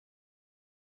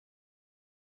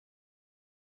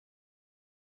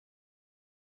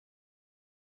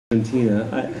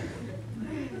GbotsTnA.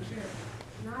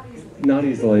 Not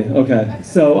easily. Okay.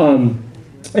 So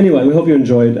anyway, we hope you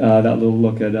enjoyed that little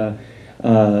look at the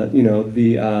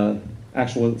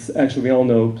actually we all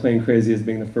know Plain Crazy as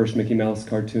being the first Mickey Mouse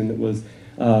cartoon that was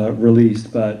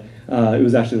released, but it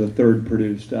was actually the third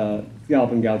produced.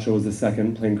 Galloping Gaucho was the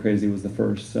second. Plain Crazy was the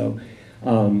first. So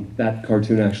that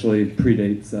cartoon actually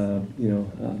predates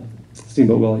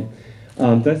Steamboat Willie.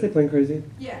 Did I say Plain Crazy?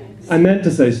 Yeah. I meant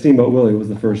to say Steamboat Willie was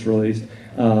the first released,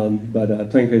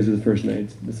 but Plain Crazy was the first made.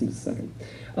 This is the second.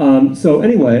 So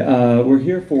anyway, we're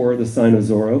here for the Sign of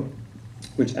Zorro,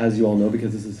 which, as you all know,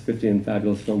 because this is 50 and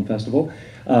Fabulous Film Festival,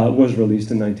 was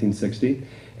released in 1960.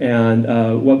 And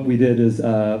what we did is,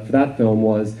 for that film,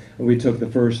 was we took the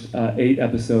first 8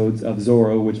 episodes of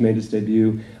Zorro, which made its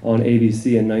debut on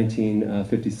ABC in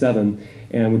 1957,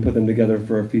 and we put them together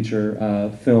for a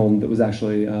feature film that was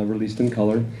actually released in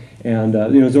color. And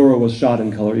Zorro was shot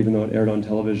in color, even though it aired on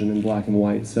television in black and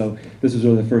white. So this was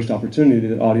really the first opportunity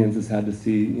that audiences had to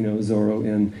see, Zorro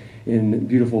in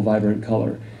beautiful, vibrant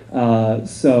color. No,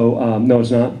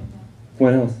 it's not.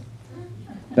 What else?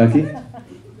 Becky? My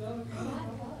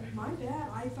bad.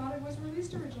 I thought it was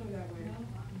released originally that way.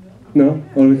 No?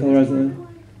 What did we colorize it?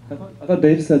 I thought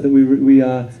Dave said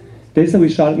that Dave said we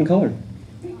shot it in color.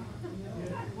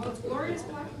 Well, it's glorious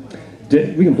black and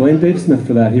white. We can blame Dave Smith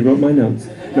for that. He wrote my notes.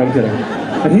 No, I'm kidding.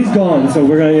 And he's gone, so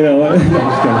we're gonna, no, I'm just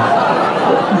kidding.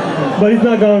 But he's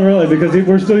not gone really, because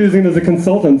we're still using him as a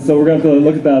consultant, so we're gonna have to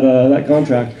look at that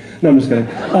contract. No, I'm just kidding.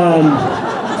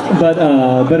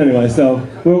 But anyway, so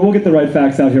we'll get the right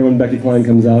facts out here when Becky Klein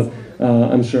comes out.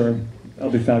 I'm sure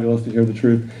that'll be fabulous to hear the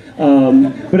truth.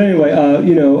 But anyway,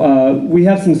 we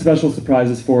have some special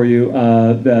surprises for you.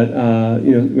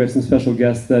 We have some special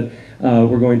guests that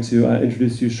we're going to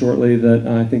introduce to you shortly that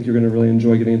I think you're going to really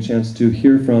enjoy getting a chance to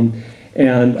hear from.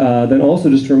 And then also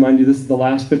just to remind you, this is the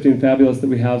last 50 and Fabulous that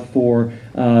we have for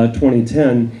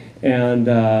 2010. And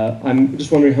I'm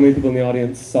just wondering how many people in the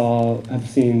audience have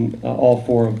seen all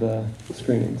 4 of the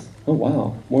screenings. Oh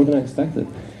wow, more than I expected.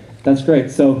 That's great.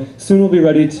 So soon we'll be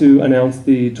ready to announce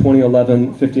the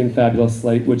 2011 50 and Fabulous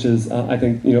slate, which is, I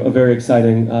think, a very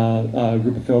exciting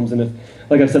group of films. And if,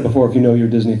 like I said before, if you know your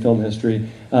Disney film history,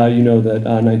 you know that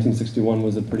 1961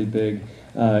 was a pretty big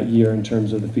year in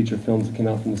terms of the feature films that came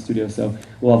out from the studio. So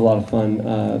we'll have a lot of fun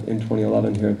in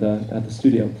 2011 here at the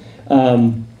studio.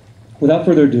 Without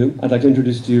further ado, I'd like to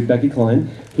introduce to you Becky Klein,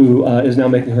 who is now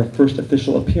making her first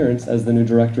official appearance as the new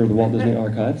director of the Walt Disney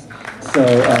Archives. So,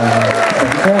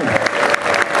 Becky Klein.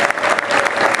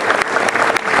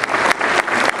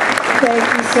 Thank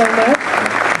you so much.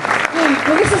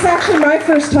 Well, this is actually my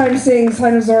first time seeing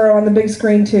Sign of Zorro on the big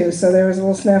screen, too, so there was a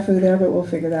little snafu there, but we'll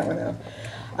figure that one out.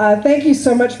 Thank you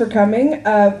so much for coming.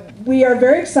 We are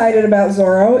very excited about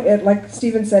Zorro. Like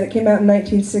Stephen said, it came out in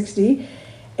 1960.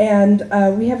 And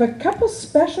we have a couple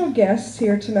special guests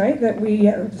here tonight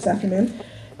this afternoon,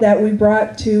 that we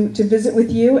brought to visit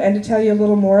with you and to tell you a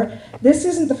little more. This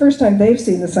isn't the first time they've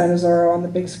seen the Sign of Zorro on the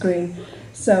big screen.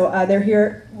 So they're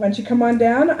here. Why don't you come on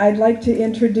down? I'd like to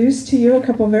introduce to you a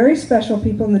couple very special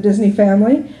people in the Disney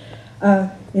family.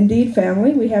 Indeed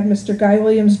family. We have Mr. Guy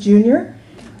Williams Jr.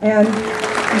 and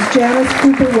Ms. Janice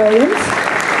Cooper Williams,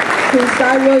 who's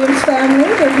Guy Williams' family.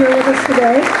 They're here with us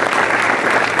today.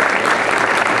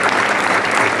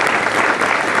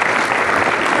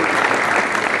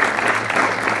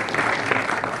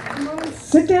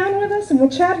 Sit down with us and we'll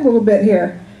chat a little bit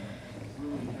here.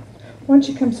 Why don't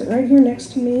you come sit right here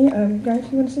next to me? Guy,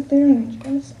 if you want to sit there.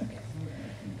 Okay.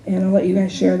 And I'll let you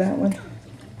guys share that one.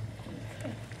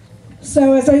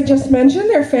 So as I just mentioned,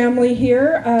 their family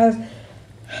here.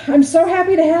 I'm so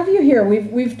happy to have you here.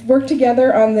 We've worked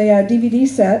together on the DVD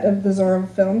set of the Zorro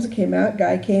films that came out.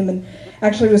 Guy came and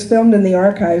actually was filmed in the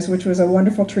archives, which was a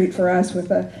wonderful treat for us with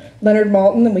Leonard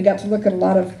Maltin, and we got to look at a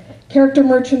lot of character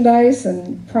merchandise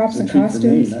and props and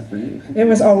costumes. It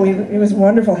was it was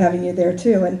wonderful having you there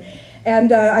too.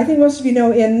 And I think most of you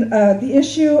know, in the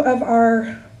issue of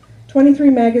our 23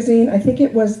 magazine, I think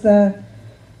it was the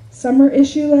summer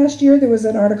issue last year, there was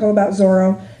an article about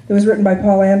Zorro that was written by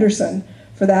Paul Anderson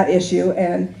for that issue,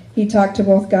 and he talked to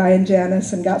both Guy and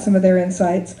Janice and got some of their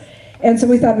insights. And so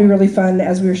we thought it'd be really fun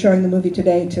as we were showing the movie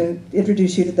today to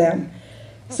introduce you to them.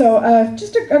 So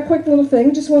just a quick little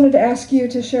thing, just wanted to ask you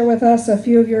to share with us a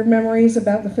few of your memories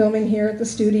about the filming here at the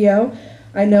studio.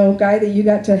 I know, Guy, that you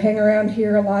got to hang around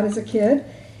here a lot as a kid,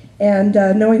 and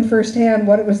knowing firsthand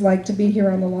what it was like to be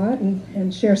here on the lot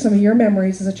and share some of your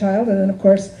memories as a child, and then of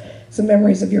course some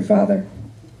memories of your father.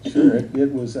 Sure,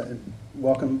 it was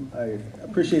welcome. I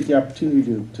appreciate the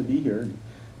opportunity to be here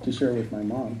to share with my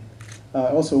mom. I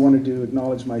also wanted to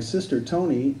acknowledge my sister,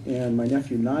 Tony, and my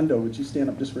nephew, Nando. Would you stand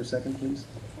up just for a second, please?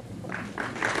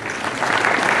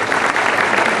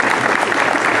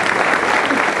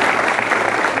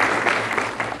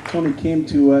 Tony came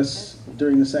to us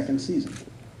during the second season.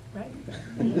 Right.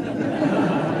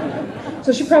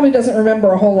 So she probably doesn't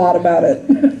remember a whole lot about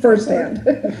it firsthand.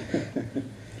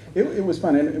 It was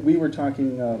fun, and we were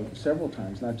talking several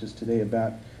times, not just today,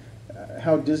 about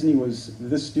how Disney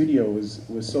this studio was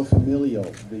so familial.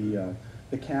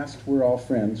 The cast were all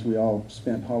friends. We all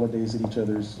spent holidays at each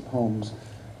other's homes.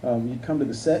 You'd come to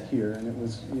the set here, and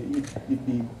you'd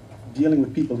be dealing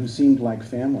with people who seemed like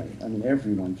family. I mean,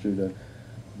 everyone, through the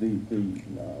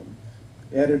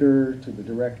editor to the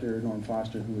director, Norm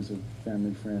Foster, who was a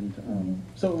family friend.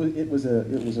 So it was a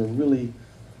really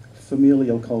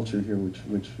familial culture here,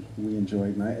 which we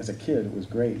enjoyed. And as a kid, it was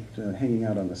great hanging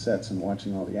out on the sets and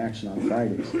watching all the action on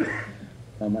Fridays.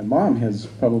 My mom has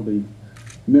probably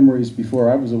memories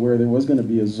before I was aware there was going to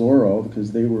be a Zorro,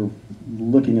 because they were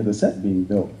looking at the set being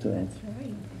built. That's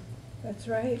right. That's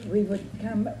right. We would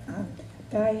come.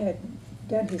 Guy had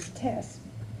done his test.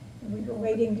 We were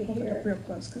waiting to hear. Real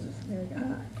close, because it's very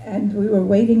good. And we were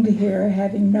waiting to hear,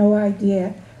 having no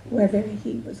idea whether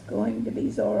he was going to be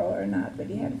Zorro or not, but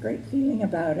he had a great feeling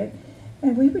about it.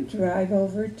 And we would drive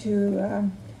over to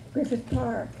Griffith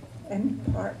Park and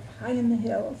park high in the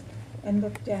hills and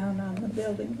look down on the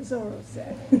building the Zorro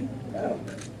set. So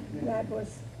that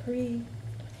was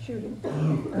pre-shooting.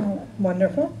 Oh,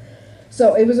 wonderful.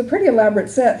 So it was a pretty elaborate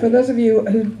set. For those of you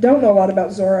who don't know a lot about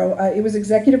Zorro, it was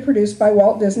executive produced by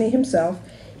Walt Disney himself.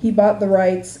 He bought the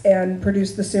rights and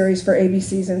produced the series for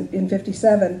ABC's in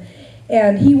 '57.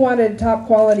 And he wanted top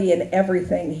quality in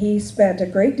everything. He spent a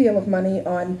great deal of money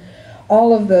on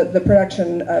all of the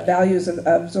production values of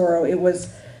Zorro. It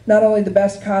was not only the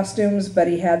best costumes, but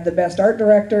he had the best art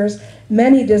directors.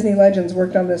 Many Disney legends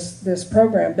worked on this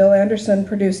program. Bill Anderson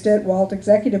produced it. Walt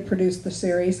executive produced the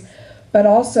series. But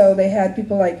also they had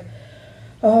people like,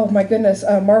 oh my goodness,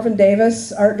 Marvin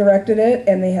Davis art directed it,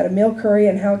 and they had Emil Curry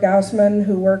and Hal Gaussman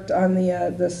who worked on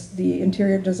the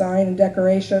interior design and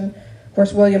decoration. Of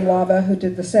course, William Lava, who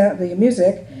did the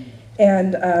music,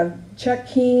 and Chuck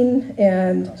Keane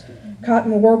and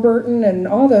Cotton Warburton and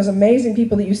all those amazing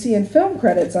people that you see in film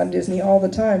credits on Disney all the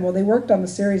time. Well, they worked on the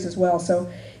series as well, so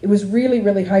it was really,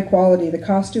 really high quality. The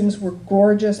costumes were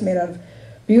gorgeous, made out of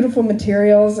beautiful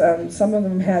materials. Some of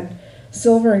them had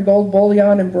silver and gold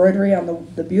bullion embroidery on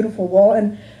the beautiful wool.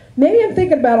 And maybe I'm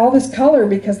thinking about all this color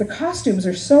because the costumes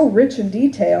are so rich and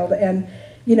detailed, and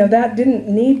you know, that didn't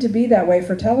need to be that way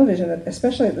for television,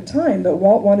 especially at the time, but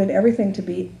Walt wanted everything to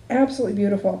be absolutely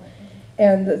beautiful.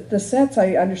 And the sets,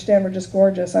 I understand, were just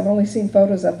gorgeous. I've only seen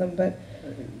photos of them, but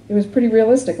it was pretty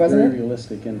realistic, wasn't it? Very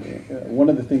realistic. And one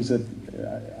of the things that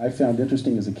I found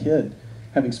interesting as a kid,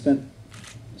 having spent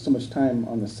so much time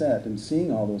on the set and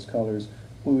seeing all those colors,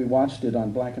 when we watched it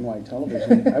on black and white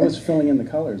television, I was filling in the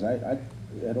colors. I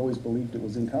had always believed it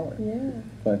was in color. Yeah.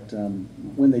 But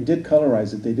when they did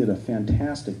colorize it, they did a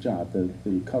fantastic job.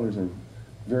 The colors are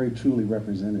very truly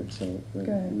represented, so we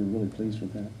were really pleased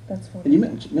with that. That's wonderful.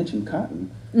 And you mentioned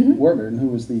Cotton Warburton, who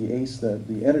was the ace,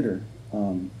 the editor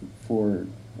for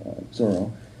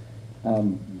Zorro.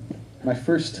 My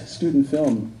first student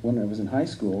film when I was in high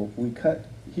school, we cut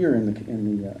here in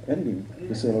the editing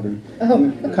facility.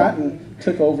 Oh. Cotton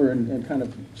took over and kind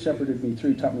of shepherded me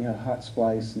through, taught me how to hot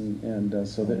splice, and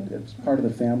so that it's part of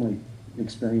the family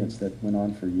experience that went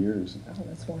on for years. Oh,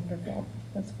 that's wonderful.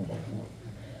 That's wonderful.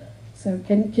 So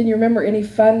can you remember any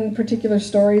fun particular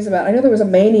stories about, I know there was a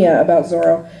mania about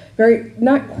Zorro,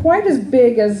 not quite as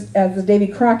big as the Davy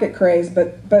Crockett craze,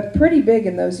 but pretty big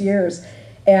in those years.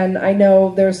 And I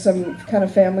know there's some kind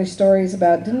of family stories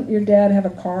about, didn't your dad have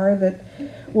a car that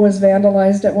was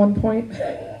vandalized at one point?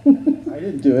 I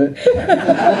didn't do it.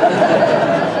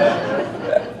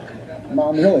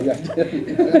 Mom, really, I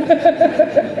did.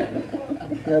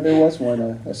 Yeah, there was one,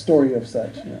 a story of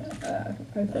such. Yeah.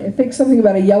 I think something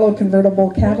about a yellow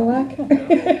convertible Cadillac.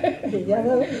 The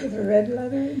yellow with a red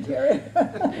leather interior.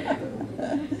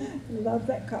 Love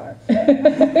that car.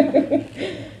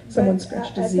 Someone But,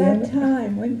 scratched a at Z on that it.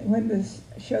 time, when the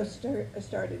show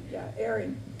started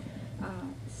airing,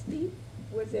 Steve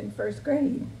was in first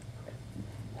grade,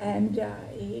 and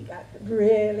he got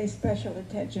really special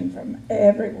attention from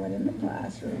everyone in the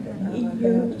classroom, and he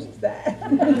used that.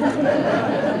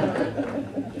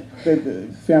 The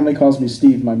family calls me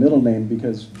Steve, my middle name,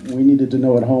 because we needed to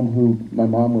know at home who my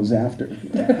mom was after.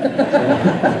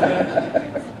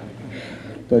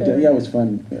 But yeah, it was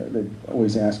fun. They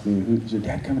always ask me, "Is your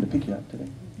dad coming to pick you up today?"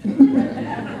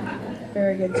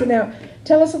 Very good. So now,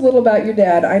 tell us a little about your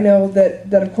dad. I know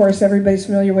that of course everybody's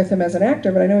familiar with him as an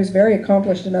actor, but I know he's very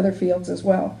accomplished in other fields as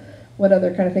well. What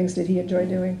other kind of things did he enjoy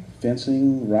doing?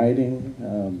 Fencing,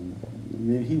 riding.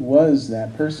 He was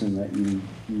that person that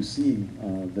you see,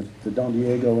 the Don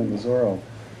Diego and the Zorro.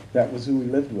 That was who we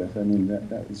lived with. I mean,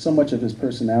 that so much of his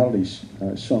personality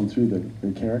shone through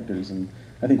the characters, and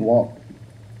I think Walt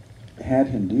had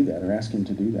him do that, or asked him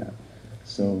to do that.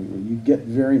 So you get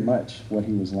very much what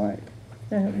he was like.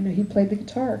 I know he played the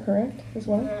guitar, correct, as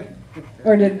well?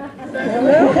 Or did... A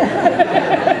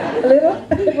little?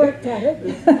 He worked at it.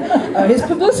 His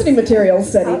publicity materials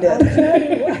said he did. I'll tell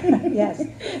you what, yes,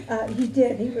 he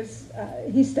did.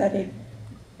 He studied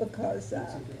because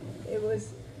it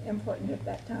was important at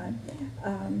that time.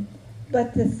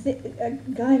 But a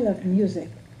guy loved music.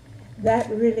 That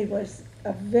really was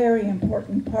a very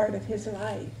important part of his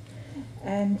life.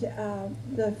 And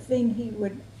the thing he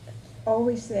would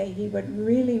always say he would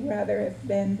really rather have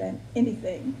been than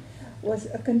anything was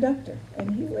a conductor.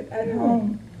 And he would at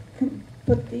home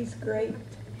put these great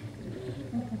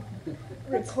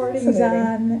recordings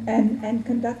on and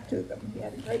conduct to them. He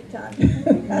had a great time.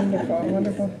 Wonderful,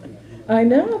 wonderful. I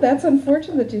know, that's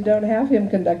unfortunate that you don't have him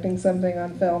conducting something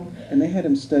on film. And they had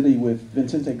him study with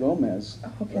Vicente Gomez.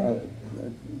 Okay.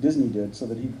 Disney did, so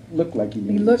that he looked like he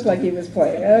knew. He looked like he was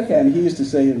playing, okay. And he used to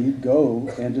say that he'd go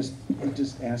and he'd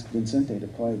just ask Vicente to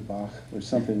play Bach or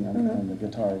something on the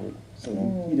guitar. So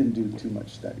he didn't do too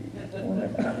much studying.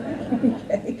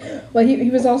 Okay. Well, he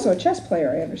was also a chess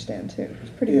player, I understand, too. He was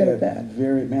pretty good at that.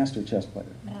 Very master chess player.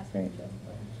 Great.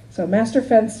 So master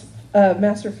fencer,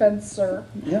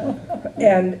 Yeah.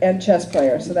 and chess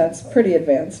player. So that's pretty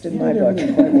advanced in my book.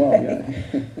 Quite well, yeah.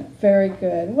 Very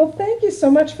good. Well, thank you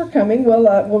so much for coming.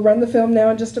 We'll run the film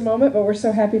now in just a moment, but we're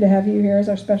so happy to have you here as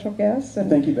our special guest. And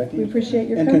thank you, Becky. we appreciate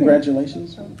your and coming.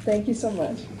 Congratulations. Thank you so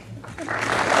much.